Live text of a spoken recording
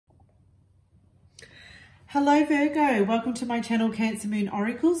Hello Virgo, welcome to my channel Cancer Moon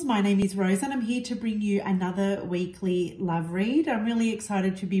Oracles. My name is Rose and I'm here to bring you another weekly love read. I'm really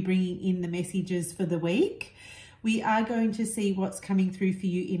excited to be bringing in the messages for the week. We are going to see what's coming through for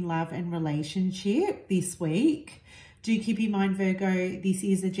you in love and relationship this week. Do keep in mind, Virgo, this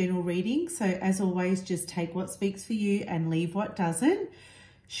is a general reading, so as always, just take what speaks for you and leave what doesn't.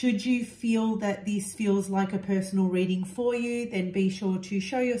 Should you feel that this feels like a personal reading for you, then be sure to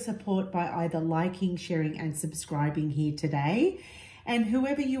show your support by either liking, sharing and subscribing here today. And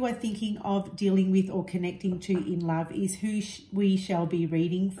whoever you are thinking of dealing with or connecting to in love is who we shall be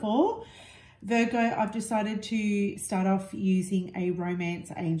reading for. Virgo, I've decided to start off using a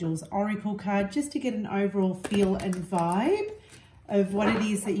Romance Angels Oracle card just to get an overall feel and vibe of what it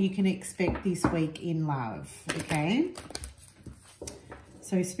is that you can expect this week in love, okay?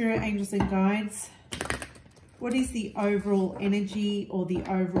 So Spirit, Angels and Guides, what is the overall energy or the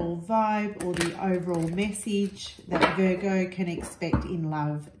overall vibe or the overall message that Virgo can expect in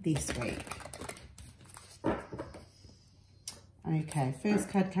love this week? Okay, first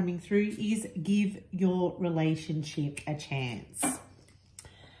card coming through is give your relationship a chance.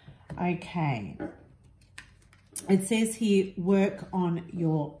 Okay, it says here, work on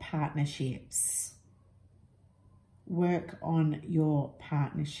your partnerships. Work on your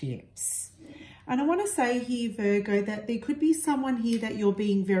partnerships. And I want to say here, Virgo, that there could be someone here that you're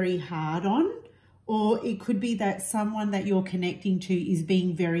being very hard on, or it could be that someone that you're connecting to is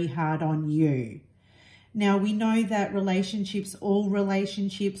being very hard on you. Now, we know that relationships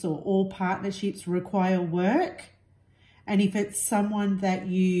or all partnerships require work. And if it's someone that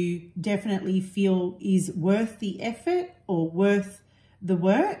you definitely feel is worth the effort or worth the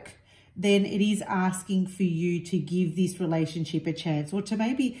work, then it is asking for you to give this relationship a chance, or to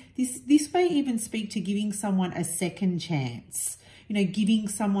maybe, this may even speak to giving someone a second chance, you know, giving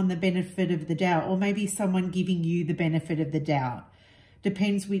someone the benefit of the doubt, or maybe someone giving you the benefit of the doubt.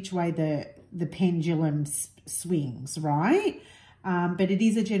 Depends which way the pendulum swings, right? But it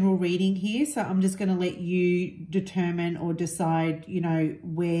is a general reading here, so I'm just going to let you determine or decide, you know,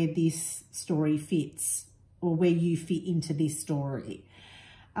 where this story fits or where you fit into this story.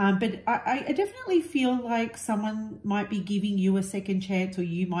 But I definitely feel like someone might be giving you a second chance, or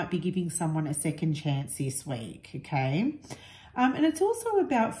you might be giving someone a second chance this week, okay? And it's also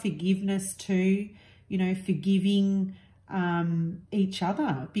about forgiveness too, you know, forgiving each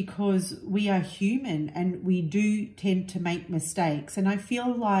other, because we are human and we do tend to make mistakes. And I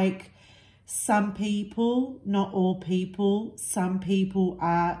feel like some people, not all people, some people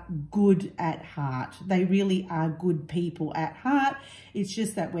are good at heart. They really are good people at heart. It's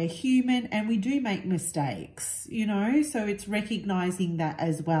just that we're human and we do make mistakes, you know, so it's recognizing that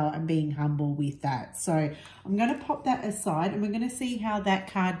as well and being humble with that. So I'm going to pop that aside and we're going to see how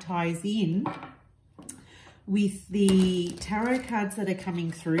that card ties in with the tarot cards that are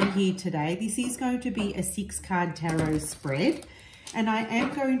coming through here today. This is going to be a 6-card tarot spread. And I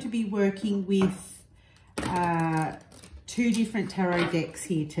am going to be working with 2 different tarot decks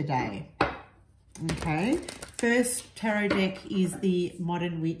here today. Okay, first tarot deck is the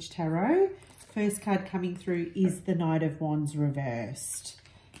Modern Witch Tarot. First card coming through is the Knight of Wands reversed.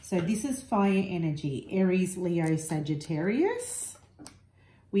 So this is fire energy, Aries, Leo, Sagittarius.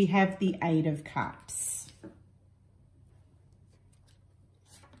 We have the 8 of Cups.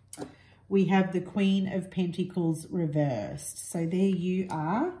 We have the Queen of Pentacles reversed. So there you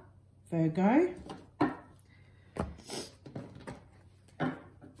are, Virgo.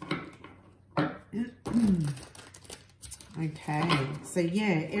 Okay, so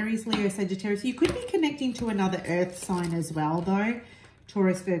yeah, Aries, Leo, Sagittarius. You could be connecting to another earth sign as well though.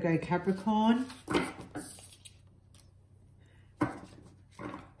 Taurus, Virgo, Capricorn.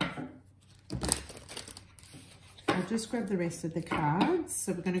 Just grab the rest of the cards.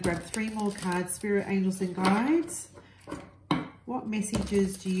 So we're going to grab 3 more cards. Spirit, Angels and Guides. What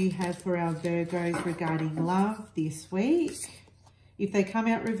messages do you have for our Virgos regarding love this week? If they come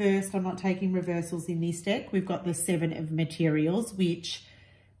out reversed, I'm not taking reversals in this deck. We've got the 7 of Materials, which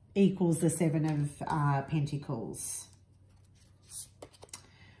equals the 7 of Pentacles.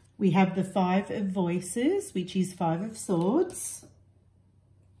 We have the 5 of Voices, which is 5 of Swords.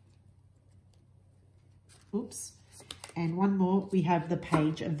 Oops. And one more, we have the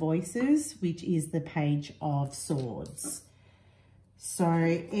Page of Voices, which is the Page of Swords.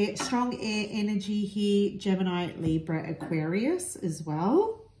 So strong air energy here, Gemini, Libra, Aquarius as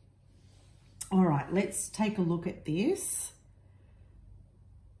well. All right, let's take a look at this.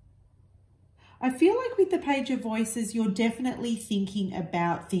 I feel like with the Page of Voices, you're definitely thinking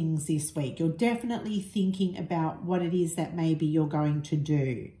about things this week. You're definitely thinking about what it is that maybe you're going to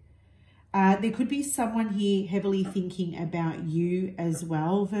do. There could be someone here heavily thinking about you as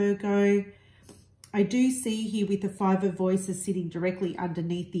well, Virgo. I do see here with the Five of Voices sitting directly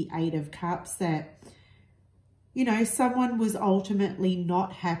underneath the Eight of Cups that, you know, someone was ultimately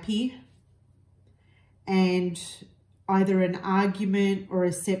not happy and either an argument or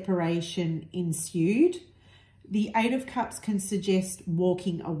a separation ensued. The Eight of Cups can suggest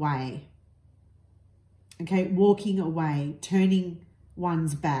walking away. Okay, walking away, turning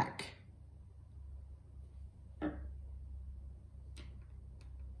one's back.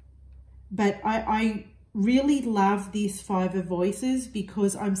 But I really love this Five of Voices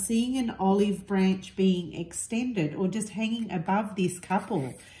because I'm seeing an olive branch being extended or just hanging above this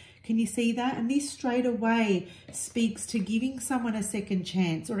couple. Can you see that? And this straight away speaks to giving someone a second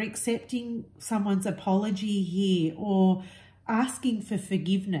chance or accepting someone's apology here or asking for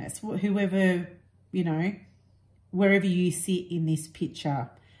forgiveness, whoever, you know, wherever you sit in this picture,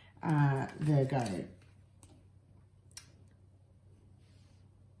 Virgo.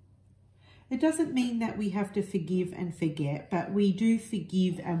 It doesn't mean that we have to forgive and forget, but we do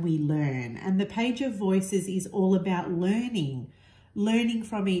forgive and we learn. And the Page of Voices is all about learning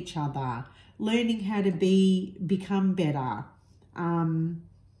from each other, learning how to become better.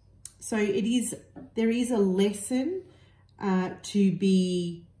 So there is a lesson to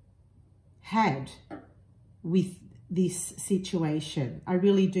be had with this situation. I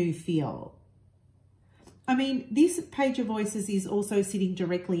really do feel. I mean, this Page of Voices is also sitting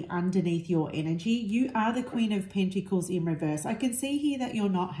directly underneath your energy. You are the Queen of Pentacles in reverse. I can see here that you're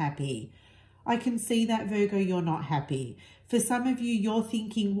not happy. I can see that, Virgo, you're not happy. For some of you, you're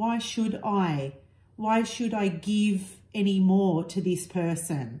thinking, why should I? Why should I give any more to this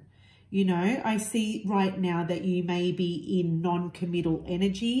person? You know, I see right now that you may be in non-committal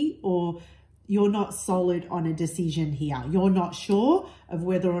energy or you're not solid on a decision here. You're not sure of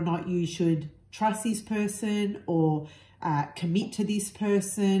whether or not you should trust this person or commit to this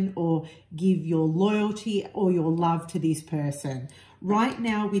person or give your loyalty or your love to this person. Right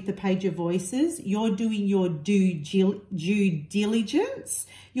now with the Page of Voices, you're doing your due diligence.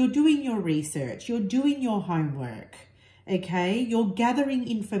 You're doing your research. You're doing your homework. Okay? You're gathering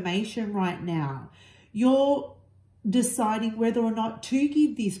information right now. You're deciding whether or not to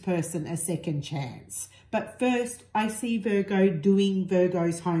give this person a second chance. But first, I see Virgo doing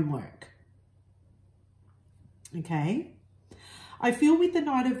Virgo's homework. Okay? I feel with the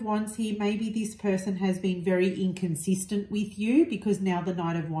Knight of Wands here, maybe this person has been very inconsistent with you because now the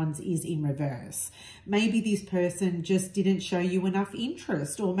Knight of Wands is in reverse. Maybe this person just didn't show you enough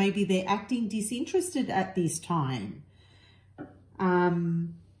interest, or maybe they're acting disinterested at this time.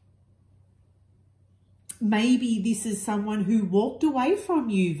 Maybe this is someone who walked away from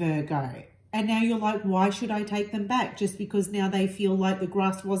you, Virgo. And now you're like, why should I take them back? Just because now they feel like the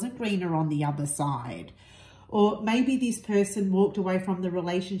grass wasn't greener on the other side. Or maybe this person walked away from the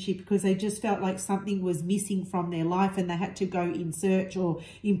relationship because they just felt like something was missing from their life and they had to go in search or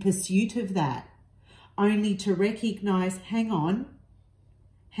in pursuit of that. Only to recognize, hang on,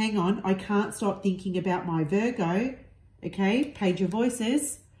 I can't stop thinking about my Virgo. Okay, Page of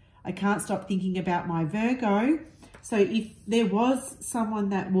Voices. I can't stop thinking about my Virgo. So if there was someone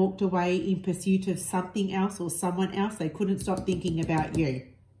that walked away in pursuit of something else or someone else, they couldn't stop thinking about you.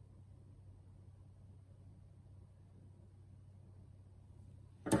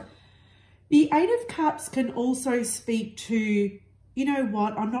 The Eight of Cups can also speak to, you know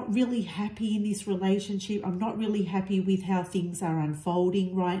what, I'm not really happy in this relationship. I'm not really happy with how things are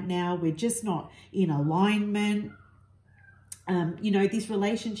unfolding right now. We're just not in alignment. You know, this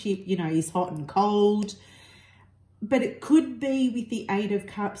relationship, you know, is hot and cold. But it could be with the Eight of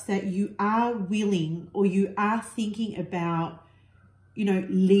Cups that you are willing or you are thinking about, you know,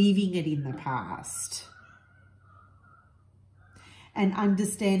 leaving it in the past. And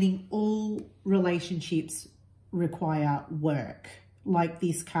understanding all relationships require work, like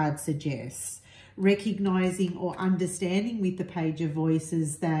this card suggests. Recognizing or understanding with the Page of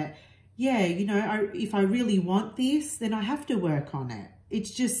Voices that, yeah, you know, if I really want this, then I have to work on it.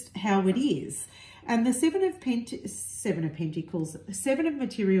 It's just how it is. And the Seven of Pentacles, Seven of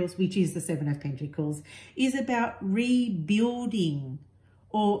Materials, which is the Seven of Pentacles, is about rebuilding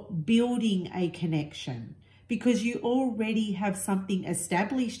or building a connection. Because you already have something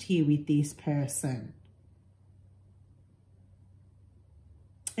established here with this person.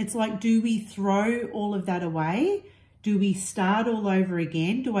 It's like, do we throw all of that away? Do we start all over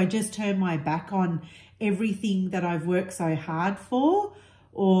again? Do I just turn my back on everything that I've worked so hard for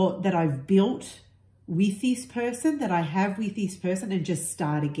or that I've built with this person, that I have with this person, and just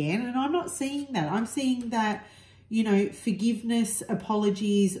start again? And I'm not seeing that. I'm seeing that, you know, forgiveness,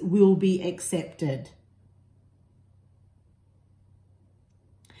 apologies will be accepted.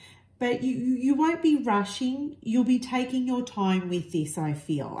 But you won't be rushing. You'll be taking your time with this, I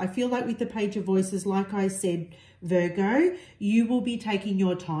feel. I feel like with the Page of Voices, like I said, Virgo, you will be taking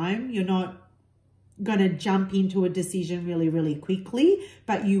your time. You're not going to jump into a decision really, really quickly,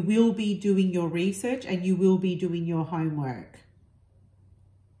 but you will be doing your research and you will be doing your homework.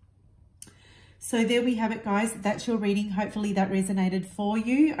 So there we have it, guys. That's your reading. Hopefully that resonated for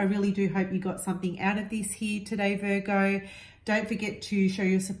you. I really do hope you got something out of this here today, Virgo. Don't forget to show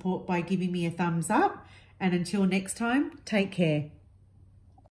your support by giving me a thumbs up. And until next time, take care.